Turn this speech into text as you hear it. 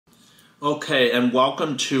Okay, and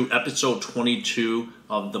welcome to episode 22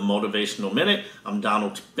 of the Motivational Minute. I'm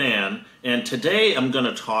Donald Spann, and today I'm going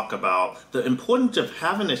to talk about the importance of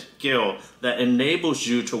having a skill that enables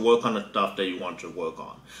you to work on the stuff that you want to work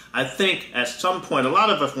on. I think at some point, a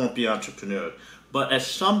lot of us won't be entrepreneurs, but at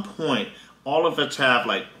some point, all of us have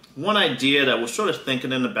like one idea that we're sort of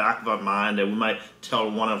thinking in the back of our mind that we might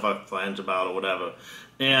tell one of our friends about or whatever.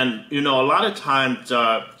 And, a lot of times,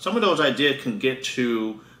 some of those ideas can get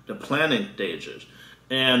to the planning stages.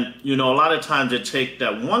 And, a lot of times it takes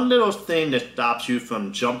that one little thing that stops you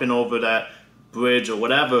from jumping over that bridge or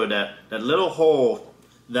whatever, that little hole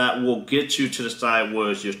that will get you to the side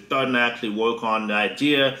where you're starting to actually work on the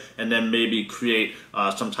idea and then maybe create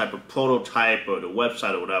some type of prototype or the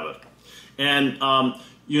website or whatever. And,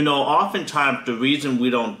 oftentimes the reason we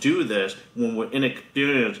don't do this when we're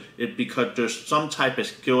inexperienced is because there's some type of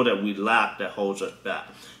skill that we lack that holds us back.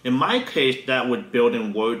 In my case, that was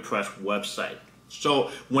building WordPress website. So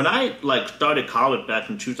when I started college back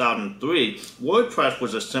in 2003, WordPress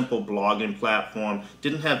was a simple blogging platform,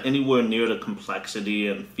 didn't have anywhere near the complexity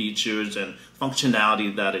and features and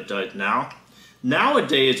functionality that it does now.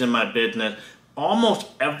 Nowadays in my business, almost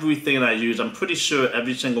everything I use, I'm pretty sure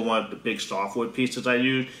every single one of the big software pieces I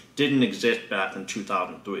use didn't exist back in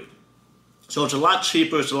 2003. So it's a lot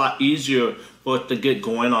cheaper, it's a lot easier for us to get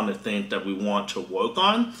going on the things that we want to work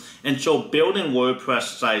on. And so building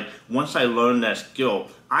WordPress sites, once I learned that skill,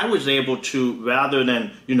 I was able to, rather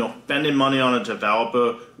than, spending money on a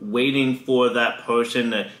developer, waiting for that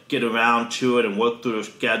person to get around to it and work through a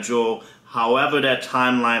schedule, however that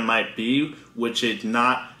timeline might be, which is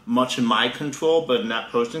not much in my control, but in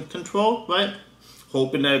that person's control, right?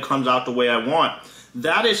 Hoping that it comes out the way I want.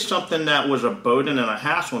 That is something that was a burden and a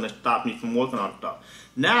hassle and it stopped me from working on stuff.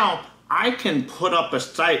 Now, I can put up a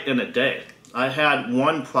site in a day. I had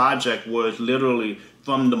one project where it's literally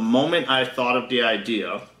from the moment I thought of the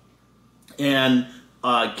idea and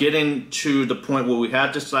getting to the point where we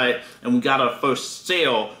had the site and we got our first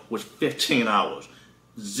sale was 15 hours.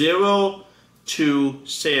 Zero to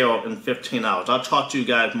sale in 15 hours. I'll talk to you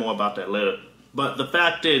guys more about that later. But the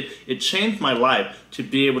fact is, it changed my life to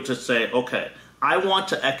be able to say, okay, I want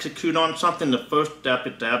to execute on something. The first step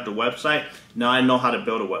is to have the website. Now I know how to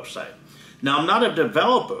build a website. Now I'm not a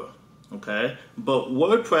developer, okay, but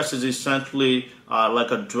WordPress is essentially like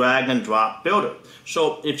a drag and drop builder.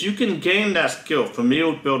 So if you can gain that skill, for me it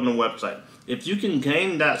was building a website, if you can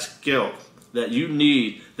gain that skill that you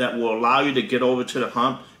need that will allow you to get over to the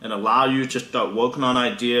hump and allow you to start working on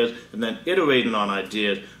ideas and then iterating on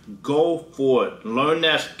ideas, go for it. Learn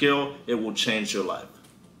that skill, it will change your life.